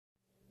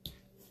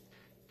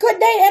Good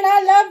day and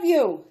I love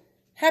you.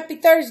 Happy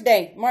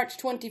Thursday, March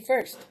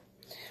 21st.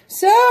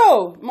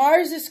 So,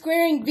 Mars is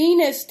squaring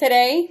Venus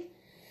today.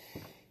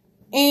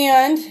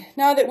 And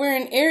now that we're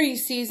in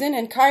Aries season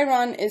and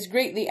Chiron is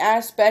greatly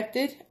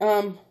aspected,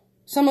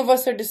 some of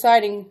us are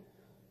deciding,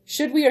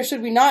 should we or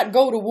should we not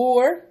go to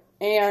war?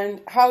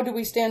 And how do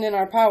we stand in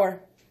our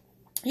power?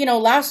 You know,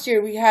 last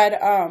year we had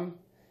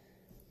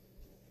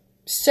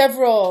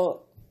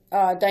several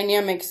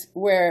dynamics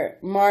where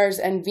Mars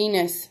and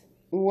Venus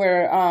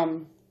were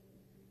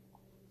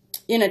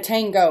in a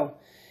tango.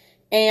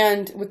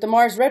 And with the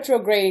Mars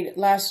retrograde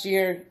last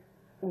year,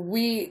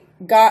 we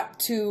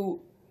got to,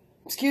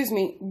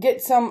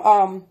 get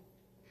some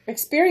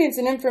experience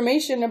and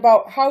information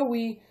about how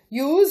we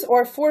use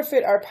or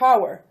forfeit our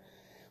power.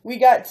 We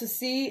got to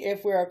see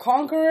if we are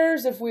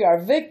conquerors, if we are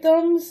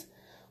victims,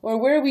 or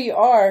where we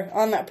are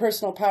on that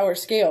personal power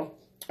scale.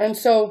 And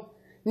so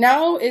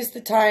now is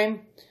the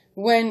time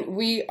when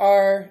we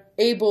are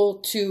able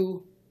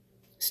to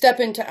step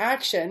into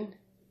action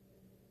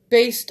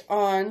based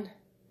on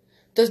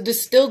the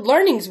distilled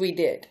learnings we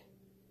did.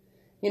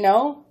 You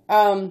know,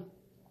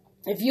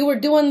 if you were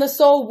doing the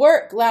soul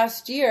work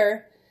last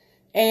year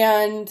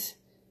and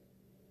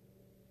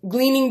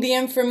gleaning the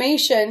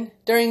information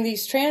during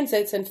these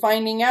transits and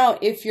finding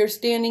out if you're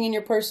standing in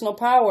your personal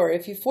power,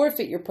 if you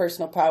forfeit your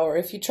personal power,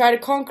 if you try to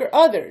conquer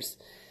others,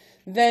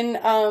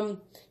 then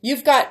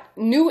you've got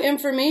new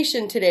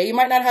information today. You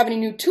might not have any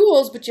new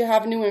tools, but you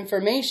have new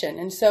information.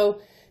 And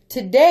so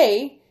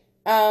today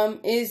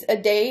is a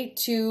day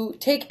to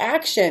take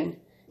action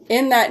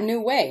in that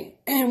new way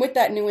and with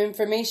that new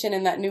information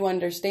and that new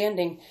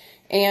understanding,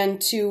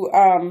 and to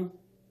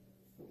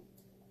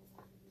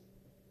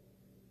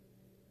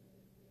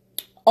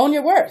own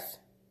your worth.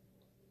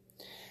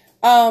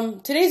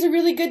 Today's a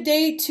really good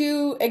day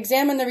to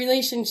examine the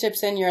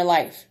relationships in your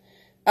life,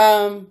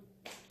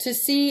 to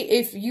see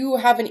if you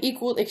have an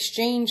equal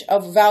exchange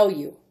of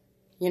value.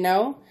 You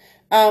know,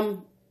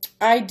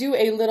 I do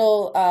a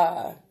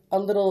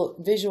little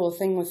visual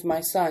thing with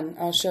my son.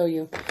 I'll show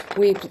you.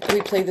 We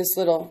play this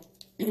little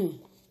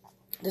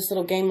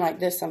game like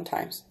this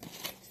sometimes.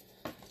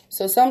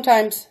 So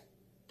sometimes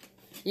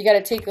you got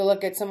to take a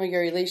look at some of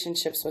your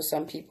relationships with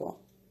some people.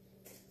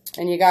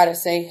 And you got to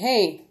say,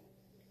 hey,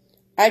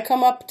 I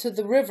come up to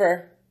the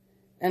river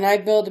and I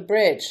build a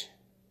bridge.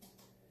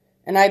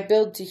 And I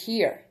build to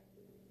here.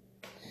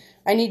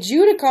 I need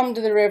you to come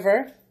to the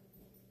river.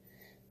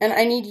 And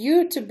I need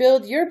you to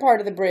build your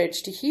part of the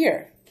bridge to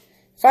here.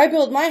 If I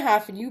build my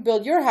half and you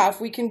build your half,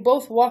 we can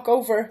both walk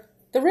over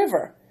the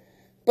river.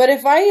 But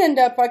if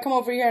I come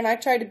over here and I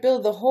try to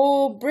build the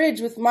whole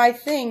bridge with my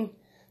thing,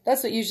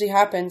 that's what usually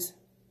happens.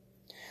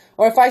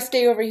 Or if I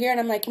stay over here and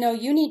I'm like, no,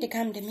 you need to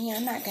come to me.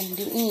 I'm not going to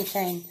do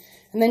anything.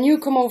 And then you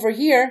come over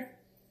here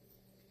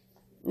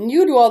and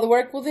you do all the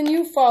work. Well, then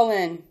you fall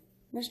in.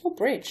 There's no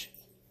bridge.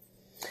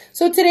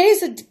 So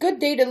today's a good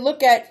day to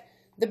look at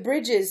the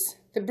bridges,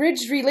 the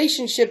bridge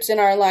relationships in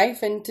our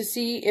life, and to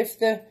see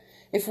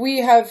if we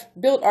have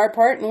built our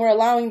part and we're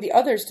allowing the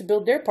others to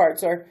build their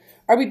parts. Or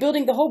are we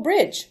building the whole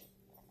bridge?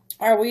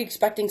 Are we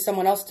expecting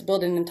someone else to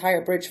build an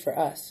entire bridge for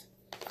us?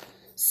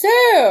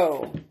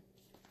 So,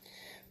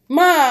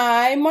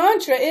 my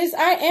mantra is,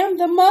 I am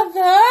the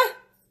mother.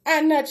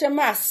 I nurture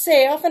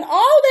myself and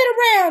all that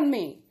around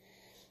me.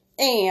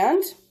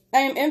 And I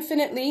am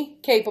infinitely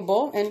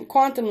capable and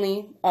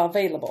quantumly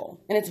available.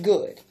 And it's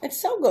good.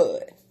 It's so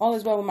good. All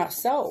is well with my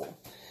soul.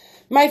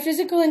 My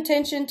physical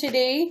intention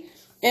today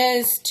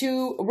is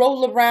to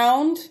roll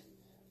around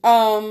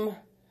on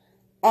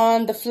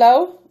the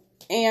flow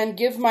and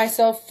give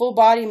myself full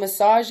body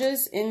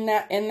massages. In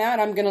that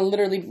I'm going to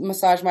literally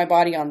massage my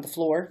body on the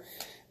floor.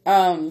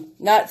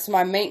 That's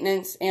my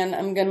maintenance, and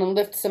I'm going to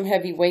lift some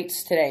heavy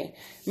weights today.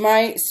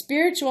 My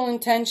spiritual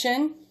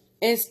intention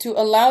is to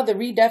allow the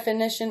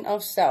redefinition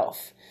of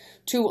self,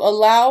 to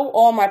allow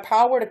all my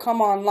power to come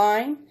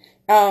online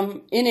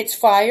in its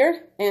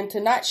fire, and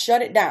to not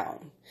shut it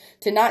down,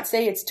 to not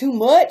say it's too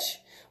much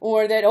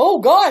or that, oh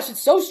gosh,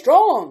 it's so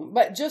strong,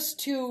 but just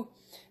to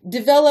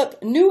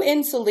develop new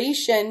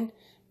insulation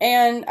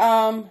and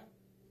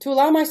to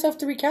allow myself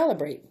to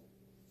recalibrate.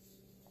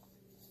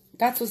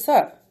 That's what's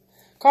up.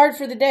 Card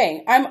for the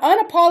day. I'm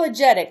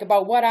unapologetic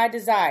about what I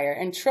desire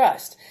and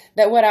trust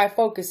that what I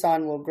focus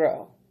on will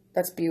grow.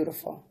 That's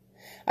beautiful.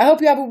 I hope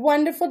you have a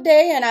wonderful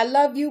day, and I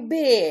love you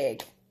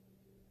big.